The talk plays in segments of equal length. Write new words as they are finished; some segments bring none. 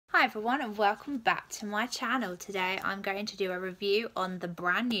Hi everyone and welcome back to my channel. Today I'm going to do a review on the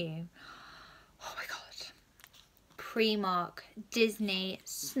brand new, oh my god, Primark Disney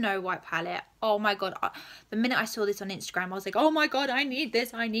Snow White palette. Oh my god, the minute I saw this on Instagram I was like, oh my god, I need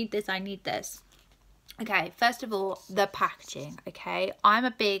this, I need this, I need this. Okay, first of all, the packaging, okay? I'm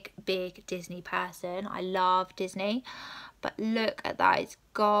a big Disney person. I love Disney. But look at that, it's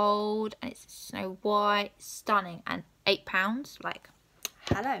gold and it's Snow White, stunning, and £8, like,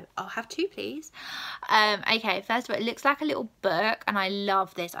 hello, I'll have two please. Okay, first of all, it looks like a little book and I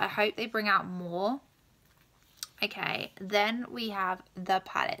love this. I hope they bring out more. Okay, then we have the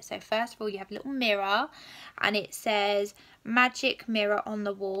palette. So first of all, you have a little mirror and it says magic mirror on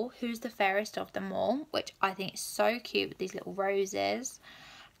the wall, who's the fairest of them all, which I think is so cute with these little roses.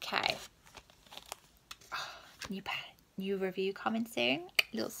 Okay, new review coming soon,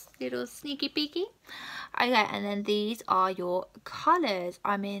 little sneaky peeky. Okay, and then these are your colours.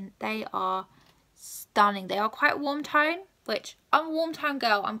 I mean, they are stunning. They are quite warm tone, which I'm a warm tone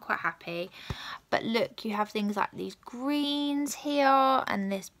girl, I'm quite happy. But look, you have things like these greens here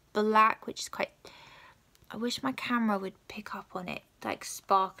and this black, which is quite, I wish my camera would pick up on it, like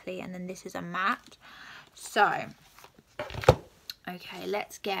sparkly, and then this is a matte. So okay,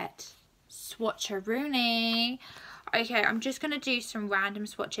 let's get swatcheroony. Okay, I'm just going to do some random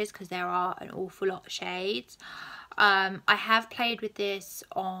swatches because there are an awful lot of shades. I have played with this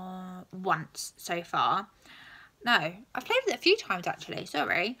once so far. No, I've played with it a few times actually,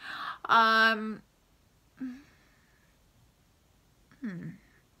 sorry. Okay.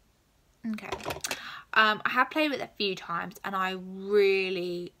 I have played with it a few times and I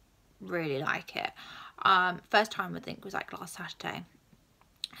really like it. First time I think was like last Saturday.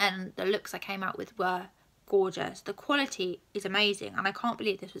 And the looks I came out with were gorgeous. The quality is amazing and I can't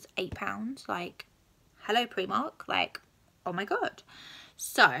believe this was £8. Like, hello Primark, like, oh my god.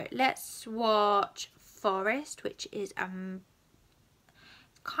 So let's swatch Forest, which is kind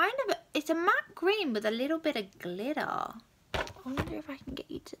of it's a matte green with a little bit of glitter. I wonder if I can get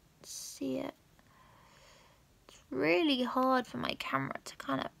you to see it. It's really hard for my camera to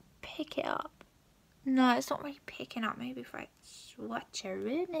kind of pick it up. No, it's not really picking up. Maybe if I swatch her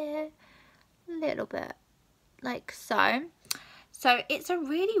in it a little bit, like so. So it's a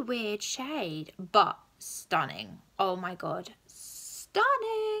really weird shade, but stunning. Oh my god,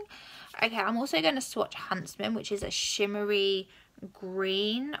 stunning. Okay, I'm also going to swatch Huntsman, which is a shimmery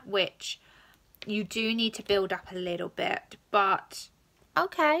green, which you do need to build up a little bit, but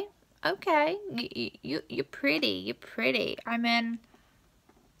okay, you're pretty. I mean,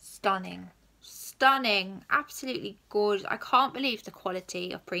 stunning, absolutely gorgeous. I can't believe the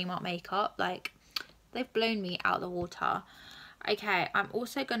quality of Primark makeup, like, they've blown me out of the water. Okay, I'm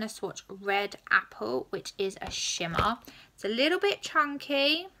also going to swatch Red Apple, which is a shimmer. It's a little bit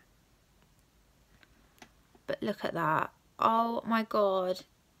chunky, but look at that. Oh my god,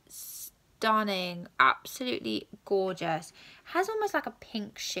 stunning, absolutely gorgeous. Has almost like a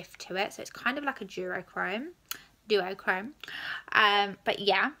pink shift to it, so it's kind of like a duochrome. But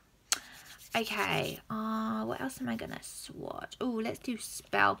yeah. Okay, what else am I gonna swatch? Oh, let's do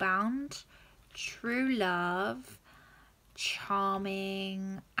Spellbound, True Love,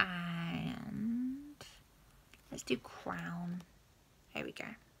 Charming, and let's do Crown. There we go.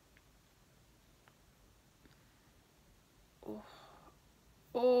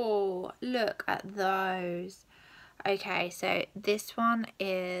 Oh, look at those. Okay, so this one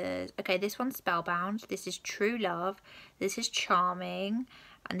is, okay, this one's Spellbound, this is True Love, this is Charming,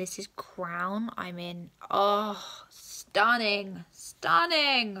 and this is Crown. I mean, oh, stunning,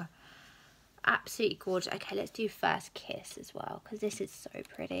 absolutely gorgeous. Okay, let's do First Kiss as well, because this is so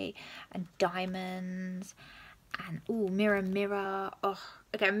pretty. And Diamonds, and oh, Mirror Mirror. Oh,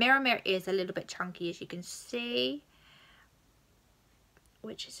 okay, Mirror Mirror is a little bit chunky, as you can see,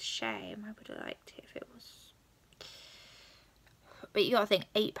 which is a shame. I would have liked it if it was, but you gotta think,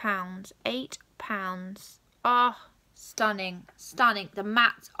 £8. Oh, stunning. The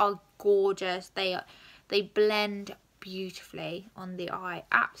mattes are gorgeous. They blend beautifully on the eye.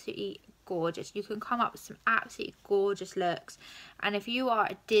 Absolutely gorgeous. You can come up with some absolutely gorgeous looks. And if you are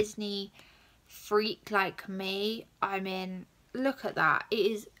a Disney freak like me, I mean, look at that. It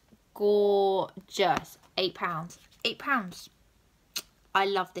is gorgeous. £8. I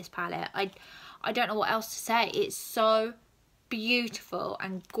love this palette. I don't know what else to say. It's so beautiful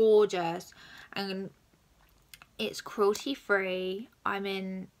and gorgeous, and it's cruelty free. I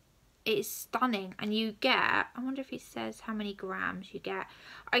mean, it's stunning. And you get, I wonder if it says how many grams you get.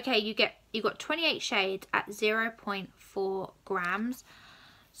 Okay, you got 28 shades at 0.4 grams,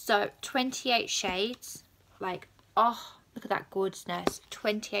 so 28 shades, like, oh Look at that gorgeousness.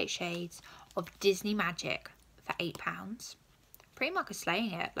 28 shades of Disney Magic for £8. Primark is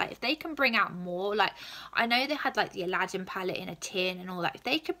slaying it. Like, if they can bring out more, like, I know they had like the Aladdin palette in a tin and all that. If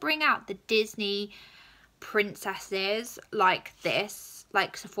they could bring out the Disney princesses like this,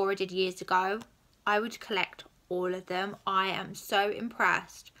 like Sephora did years ago, I would collect all of them. I am so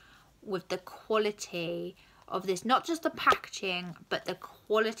impressed with the quality of this, not just the packaging, but the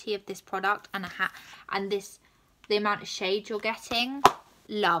quality of this product and the amount of shades you're getting.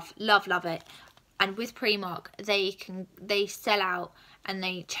 Love it. And with Primark, they sell out and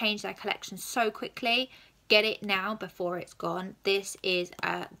they change their collection so quickly. Get it now before it's gone. This is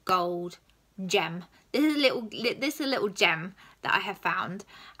a gold gem. This is a little gem that I have found,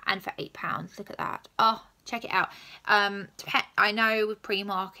 and for £8. Look at that. Oh, check it out. I know with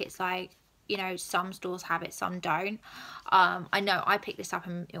Primark it's like, you know, some stores have it, some don't. I know I picked this up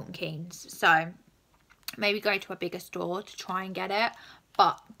in Milton Keynes, so maybe go to a bigger store to try and get it,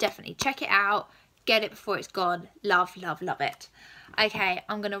 but definitely check it out. Get it before it's gone. Love it. Okay,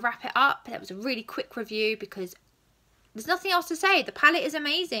 I'm gonna wrap it up. That was a really quick review because there's nothing else to say. The palette is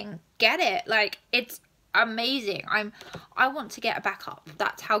amazing. Get it. Like, it's amazing. I want to get a backup.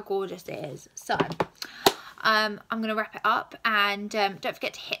 That's how gorgeous it is. So I'm gonna wrap it up, and don't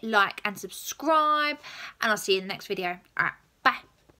forget to hit like and subscribe, and I'll see you in the next video. All right.